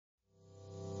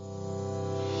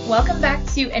Welcome back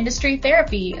to Industry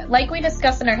Therapy. Like we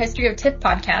discussed in our History of TIF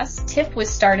podcast, TIF was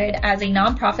started as a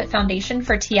nonprofit foundation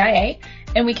for TIA,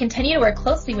 and we continue to work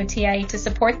closely with TIA to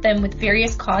support them with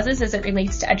various causes as it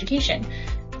relates to education.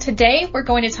 Today, we're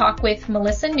going to talk with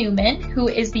Melissa Newman, who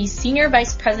is the Senior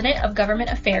Vice President of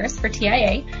Government Affairs for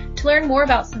TIA, to learn more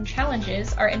about some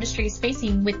challenges our industry is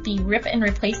facing with the Rip and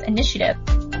Replace initiative.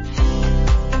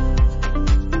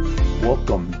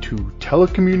 Welcome to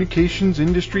Telecommunications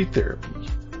Industry Therapy,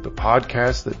 the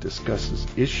podcast that discusses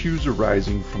issues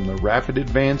arising from the rapid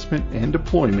advancement and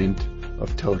deployment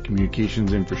of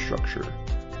telecommunications infrastructure.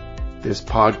 This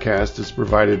podcast is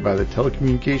provided by the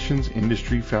Telecommunications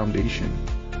Industry Foundation.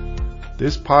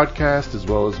 This podcast, as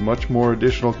well as much more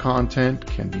additional content,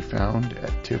 can be found at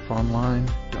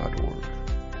tifonline.org.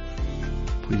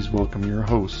 Please welcome your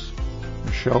hosts,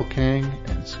 Michelle Kang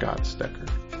and Scott Stecker.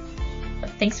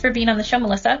 Thanks for being on the show,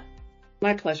 Melissa.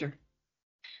 My pleasure.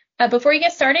 Before you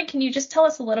get started, can you just tell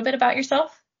us a little bit about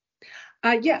yourself?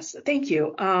 Yes, thank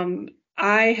you.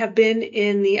 I have been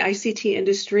in the ICT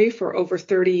industry for over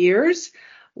 30 years,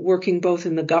 working both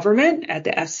in the government at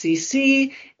the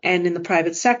FCC and in the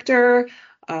private sector,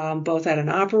 both at an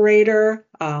operator,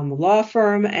 law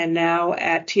firm, and now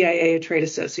at TIA, a trade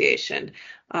association,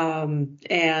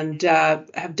 and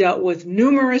have dealt with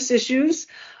numerous issues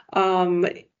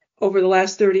over the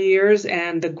last 30 years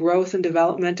and the growth and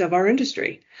development of our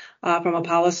industry from a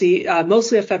policy,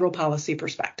 mostly a federal policy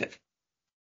perspective.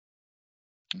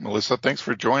 Melissa, thanks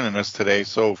for joining us today.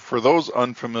 So for those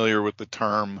unfamiliar with the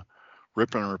term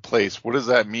Rip and Replace, what does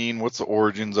that mean? What's the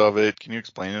origins of it? Can you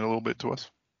explain it a little bit to us?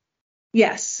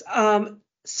 Yes.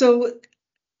 So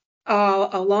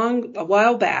a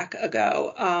while back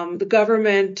ago, the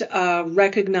government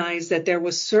recognized that there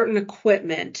was certain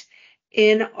equipment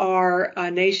in our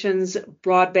nation's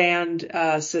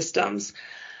broadband systems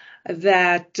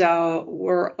that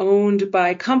were owned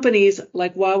by companies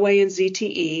like Huawei and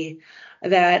ZTE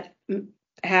that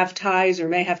have ties or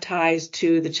may have ties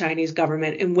to the Chinese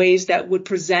government in ways that would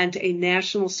present a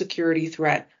national security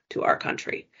threat to our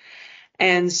country.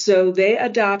 And so they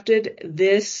adopted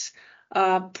this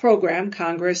program.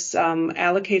 Congress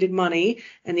allocated money,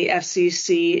 and the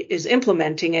FCC is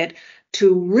implementing it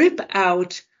to rip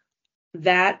out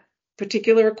that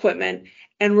particular equipment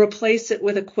and replace it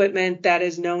with equipment that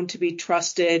is known to be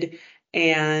trusted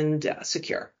and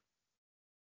secure.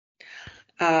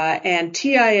 And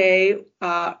TIA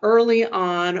early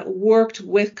on worked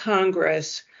with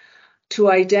Congress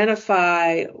to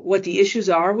identify what the issues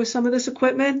are with some of this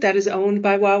equipment that is owned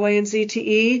by Huawei and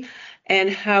ZTE, and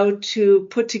how to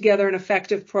put together an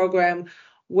effective program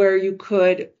where you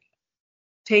could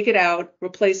take it out,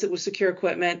 replace it with secure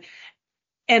equipment,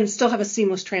 and still have a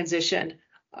seamless transition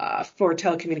for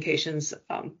telecommunications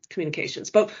communications.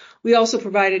 But we also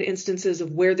provided instances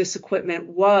of where this equipment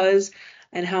was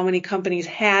and how many companies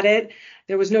had it.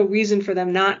 There was no reason for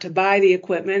them not to buy the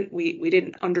equipment. We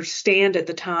didn't understand at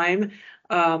the time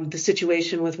the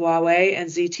situation with Huawei and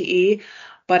ZTE.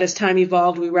 But as time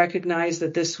evolved, we recognized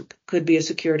that this could be a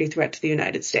security threat to the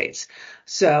United States.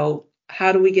 So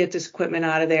how do we get this equipment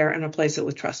out of there and replace it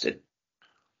with trusted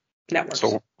networks?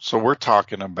 So we're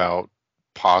talking about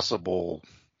possible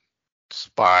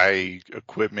spy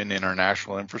equipment in our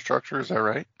national infrastructure. Is that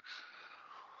right?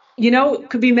 It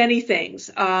could be many things.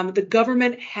 The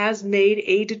government has made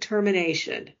a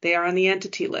determination. They are on the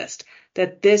entity list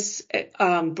that this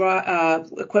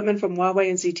equipment from Huawei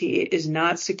and ZTE is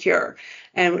not secure,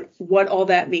 and what all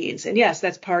that means. And yes,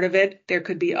 that's part of it. There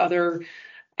could be other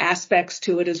aspects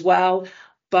to it as well.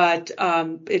 But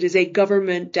it is a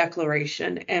government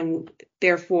declaration, and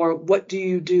therefore, what do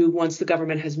you do once the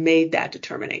government has made that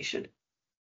determination?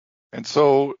 And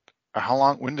so,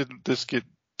 when did this get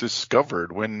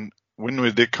discovered? When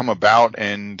would it come about,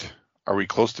 and are we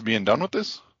close to being done with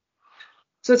this?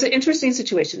 So it's an interesting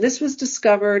situation. This was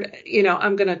discovered,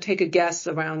 I'm going to take a guess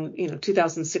around,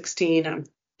 2016.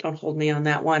 Don't hold me on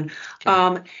that one.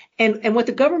 And what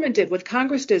the government did, what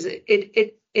Congress did,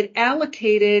 it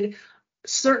allocated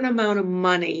certain amount of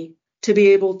money to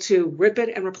be able to rip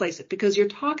it and replace it, because you're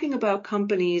talking about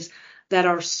companies that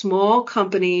are small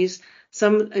companies,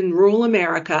 some in rural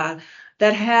America,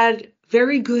 that had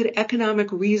very good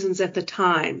economic reasons at the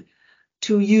time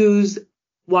to use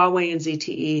Huawei and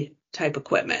ZTE type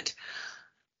equipment.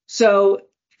 So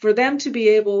for them to be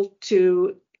able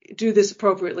to do this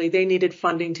appropriately, they needed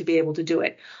funding to be able to do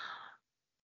it.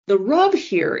 The rub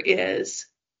here is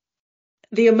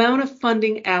the amount of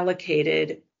funding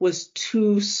allocated was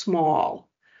too small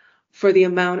for the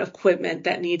amount of equipment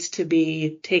that needs to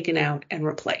be taken out and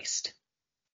replaced.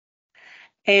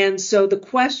 And so the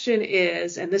question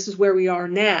is, and this is where we are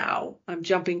now, I'm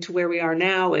jumping to where we are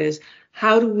now, is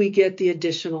how do we get the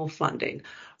additional funding?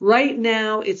 Right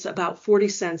now, it's about 40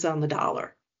 cents on the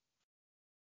dollar.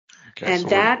 Okay, and so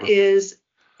that is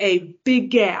a big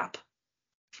gap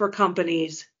for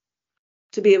companies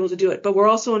to be able to do it. But we're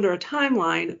also under a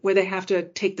timeline where they have to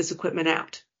take this equipment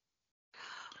out.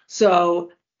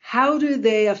 So how do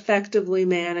they effectively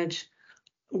manage,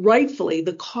 rightfully,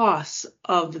 the costs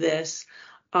of this?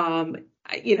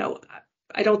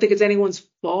 I don't think it's anyone's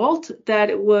fault that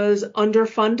it was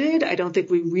underfunded. I don't think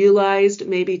we realized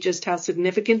maybe just how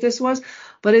significant this was,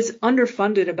 but it's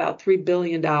underfunded about $3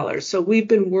 billion. So we've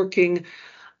been working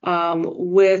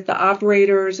with the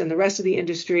operators and the rest of the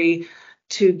industry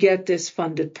to get this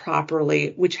funded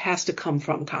properly, which has to come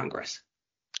from Congress.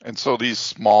 And so these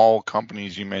small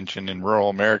companies you mentioned in rural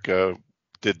America,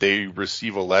 did they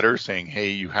receive a letter saying, hey,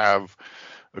 you have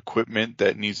equipment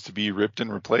that needs to be ripped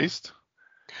and replaced?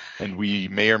 And we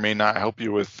may or may not help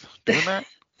you with doing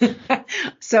that?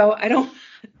 So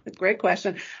great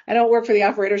question. I don't work for the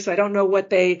operator, so I don't know what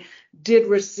they did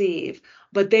receive,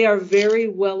 but they are very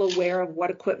well aware of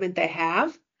what equipment they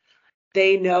have.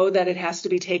 They know that it has to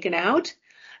be taken out,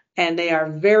 and they are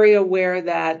very aware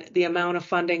that the amount of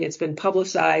funding, it's been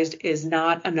publicized, is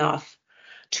not enough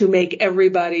to make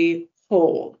everybody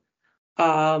whole.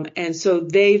 And so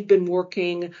they've been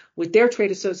working with their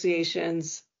trade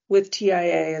associations, with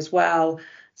TIA as well,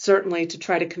 certainly to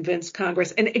try to convince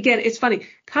Congress. And again, it's funny,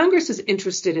 Congress is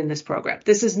interested in this program.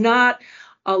 This is not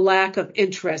a lack of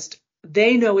interest.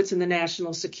 They know it's in the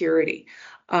national security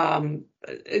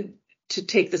to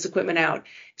take this equipment out.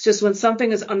 It's just when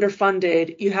something is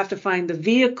underfunded, you have to find the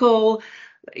vehicle.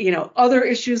 Other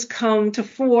issues come to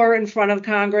fore in front of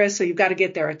Congress, so you've got to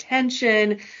get their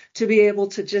attention to be able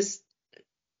to just,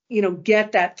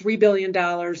 get that $3 billion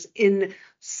in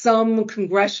some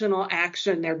congressional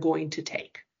action they're going to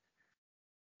take.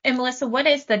 And Melissa, what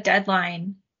is the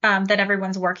deadline that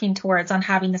everyone's working towards on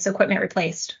having this equipment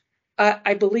replaced?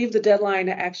 I believe the deadline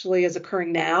actually is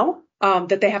occurring now,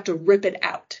 that they have to rip it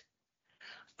out.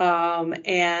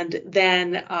 And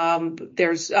then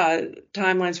there's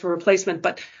timelines for replacement.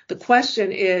 But the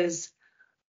question is,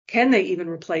 can they even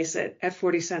replace it at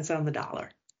 40 cents on the dollar?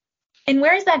 And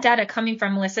where is that data coming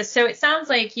from, Melissa? So it sounds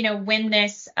like, when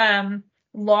this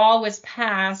law was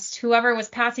passed, whoever was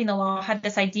passing the law had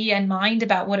this idea in mind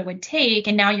about what it would take.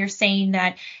 And now you're saying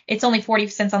that it's only 40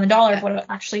 cents on the dollar of what it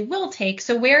actually will take.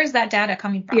 So where is that data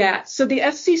coming from? Yeah. So the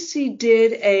FCC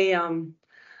did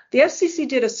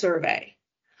a survey.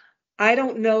 I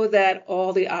don't know that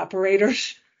all the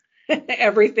operators,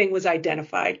 everything was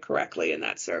identified correctly in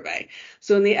that survey.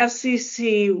 So when the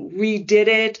FCC redid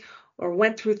it or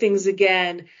went through things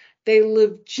again, they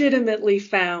legitimately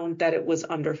found that it was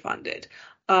underfunded.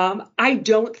 I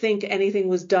don't think anything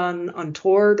was done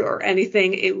untoward or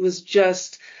anything. It was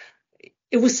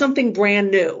something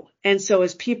brand new. And so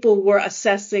as people were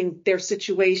assessing their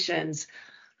situations,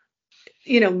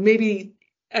 maybe,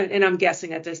 and I'm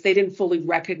guessing at this, they didn't fully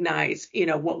recognize,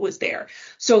 what was there.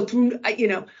 So through,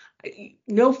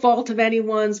 no fault of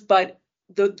anyone's, but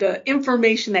the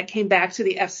information that came back to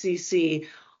the FCC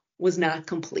was not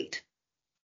complete.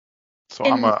 So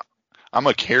I'm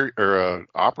a carrier or a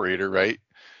operator, right?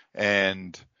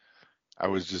 And I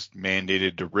was just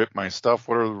mandated to rip my stuff.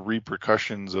 What are the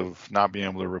repercussions of not being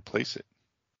able to replace it?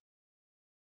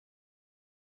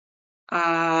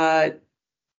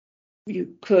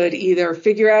 You could either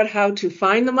figure out how to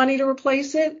find the money to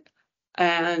replace it,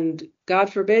 and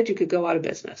God forbid you could go out of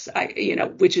business.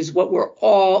 Which is what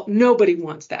nobody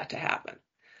wants that to happen.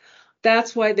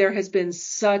 That's why there has been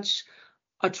such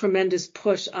a tremendous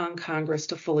push on Congress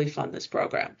to fully fund this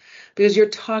program, because you're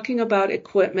talking about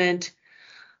equipment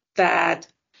that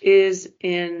is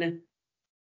in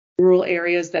rural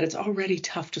areas that it's already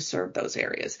tough to serve those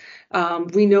areas.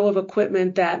 We know of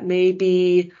equipment that may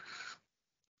be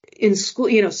in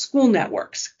school, school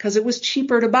networks, because it was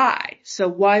cheaper to buy. So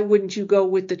why wouldn't you go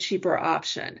with the cheaper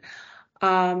option?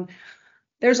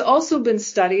 There's also been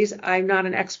studies, I'm not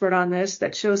an expert on this,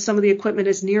 that shows some of the equipment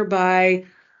is nearby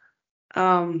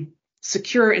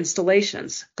secure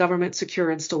installations, government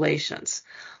secure installations.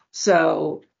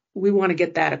 So we want to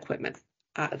get that equipment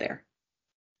out of there.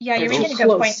 Yeah, you're making a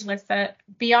good point, Melissa.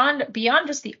 Beyond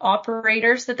just the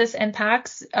operators that this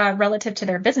impacts relative to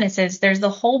their businesses, there's the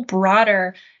whole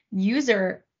broader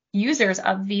users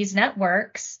of these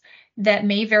networks that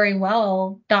may very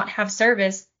well not have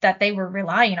service that they were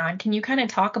relying on. Can you kind of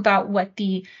talk about what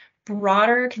the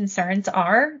broader concerns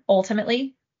are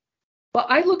ultimately? Well,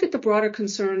 I look at the broader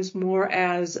concerns more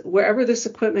as wherever this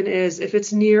equipment is, if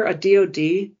it's near a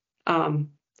DoD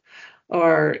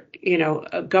or,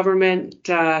 a government,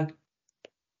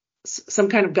 some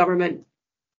kind of government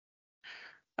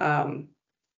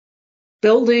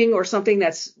building or something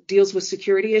that deals with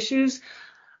security issues,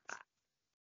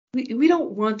 we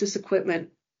don't want this equipment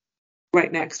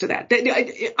right next to that.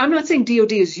 I'm not saying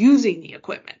DOD is using the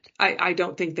equipment. I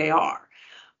don't think they are.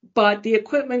 But the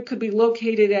equipment could be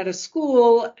located at a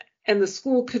school, and the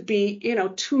school could be,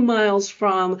 2 miles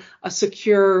from a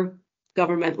secure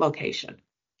government location.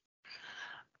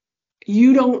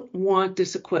 You don't want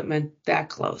this equipment that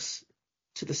close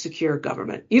to the secure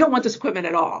government. You don't want this equipment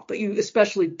at all, but you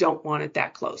especially don't want it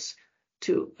that close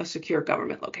to a secure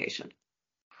government location.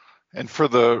 And for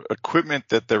the equipment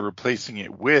that they're replacing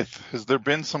it with, has there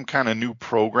been some kind of new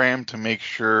program to make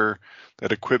sure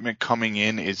that equipment coming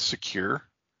in is secure?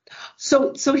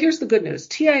 So here's the good news.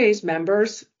 TIA's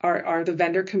members are the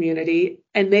vendor community,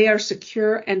 and they are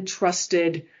secure and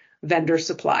trusted vendor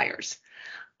suppliers.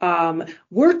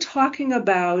 We're talking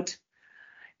about,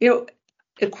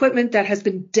 equipment that has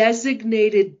been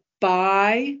designated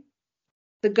by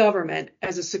the government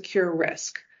as a secure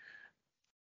risk.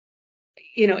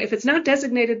 If it's not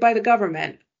designated by the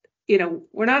government,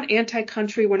 we're not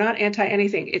anti-country, we're not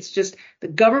anti-anything. It's just the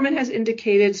government has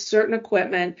indicated certain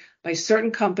equipment by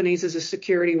certain companies as a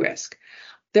security risk.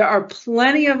 There are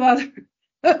plenty of other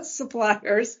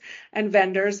suppliers and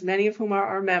vendors, many of whom are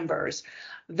our members,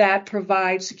 that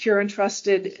provide secure and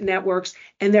trusted networks,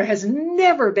 and there has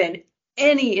never been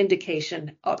any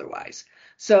indication otherwise.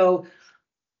 So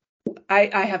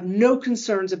I have no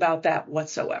concerns about that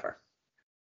whatsoever.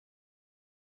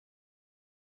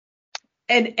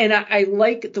 And I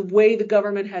like the way the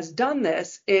government has done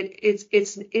this.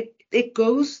 It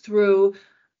goes through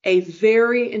a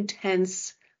very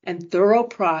intense and thorough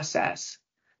process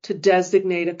to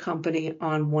designate a company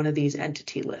on one of these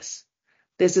entity lists.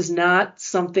 This is not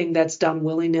something that's done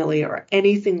willy-nilly or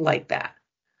anything like that.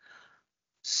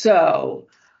 So,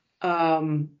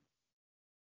 given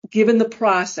the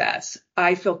process,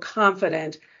 I feel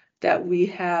confident that we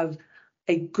have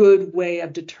a good way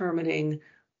of determining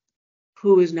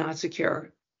who is not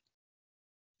secure.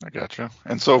 I gotcha.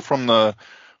 And so from the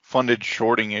funded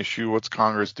shorting issue, what's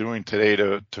Congress doing today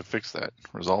to fix that,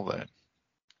 resolve that?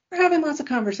 We're having lots of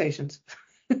conversations.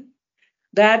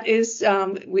 That is,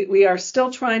 we are still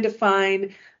trying to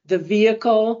find the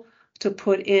vehicle to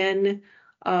put in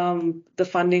the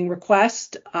funding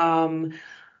request. Like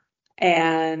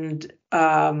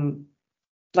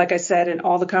I said, in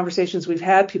all the conversations we've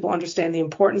had, people understand the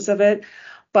importance of it.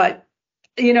 But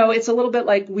it's a little bit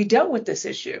like we dealt with this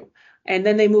issue and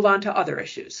then they move on to other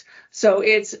issues. So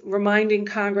it's reminding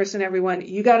Congress and everyone,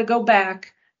 you got to go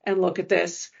back and look at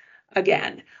this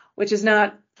again, which is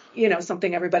not,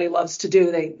 something everybody loves to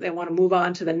do. They want to move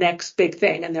on to the next big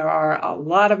thing. And there are a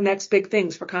lot of next big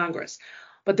things for Congress,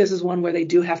 but this is one where they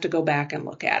do have to go back and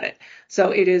look at it.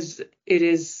 So it is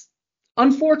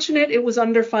unfortunate it was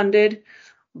underfunded,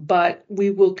 but we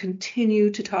will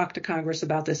continue to talk to Congress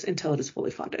about this until it is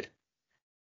fully funded.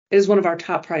 It is one of our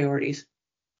top priorities.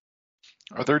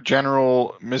 Are there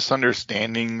general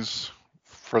misunderstandings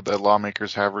that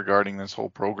lawmakers have regarding this whole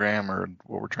program or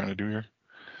what we're trying to do here?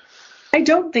 I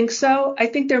don't think so. I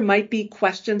think there might be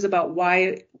questions about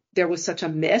why there was such a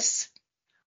miss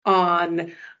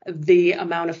on the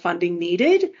amount of funding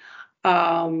needed.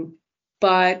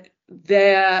 But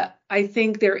I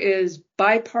think there is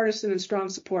bipartisan and strong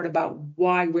support about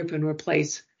why rip and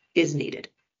replace is needed.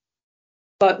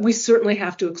 But we certainly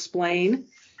have to explain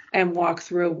and walk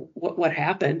through what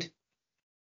happened.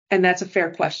 And that's a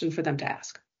fair question for them to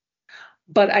ask.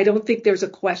 But I don't think there's a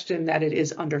question that it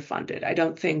is underfunded. I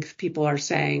don't think people are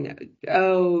saying,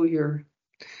 oh, you're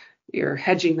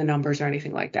hedging the numbers or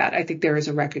anything like that. I think there is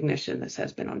a recognition this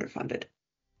has been underfunded.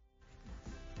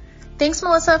 Thanks,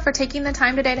 Melissa, for taking the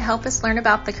time today to help us learn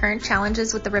about the current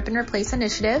challenges with the Rip and Replace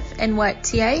initiative and what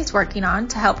TIA is working on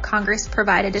to help Congress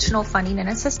provide additional funding and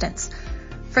assistance.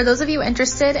 For those of you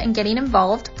interested in getting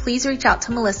involved, please reach out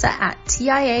to Melissa at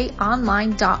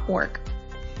tiaonline.org.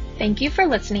 Thank you for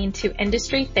listening to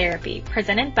Industry Therapy,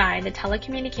 presented by the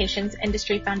Telecommunications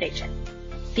Industry Foundation.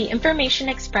 The information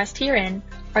expressed herein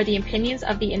are the opinions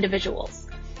of the individuals.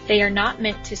 They are not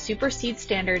meant to supersede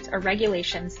standards or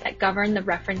regulations that govern the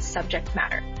referenced subject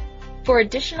matter. For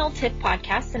additional TIF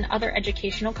podcasts and other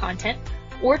educational content,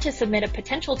 or to submit a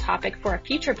potential topic for a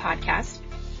future podcast,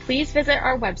 please visit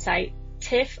our website,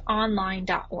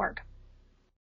 tifonline.org.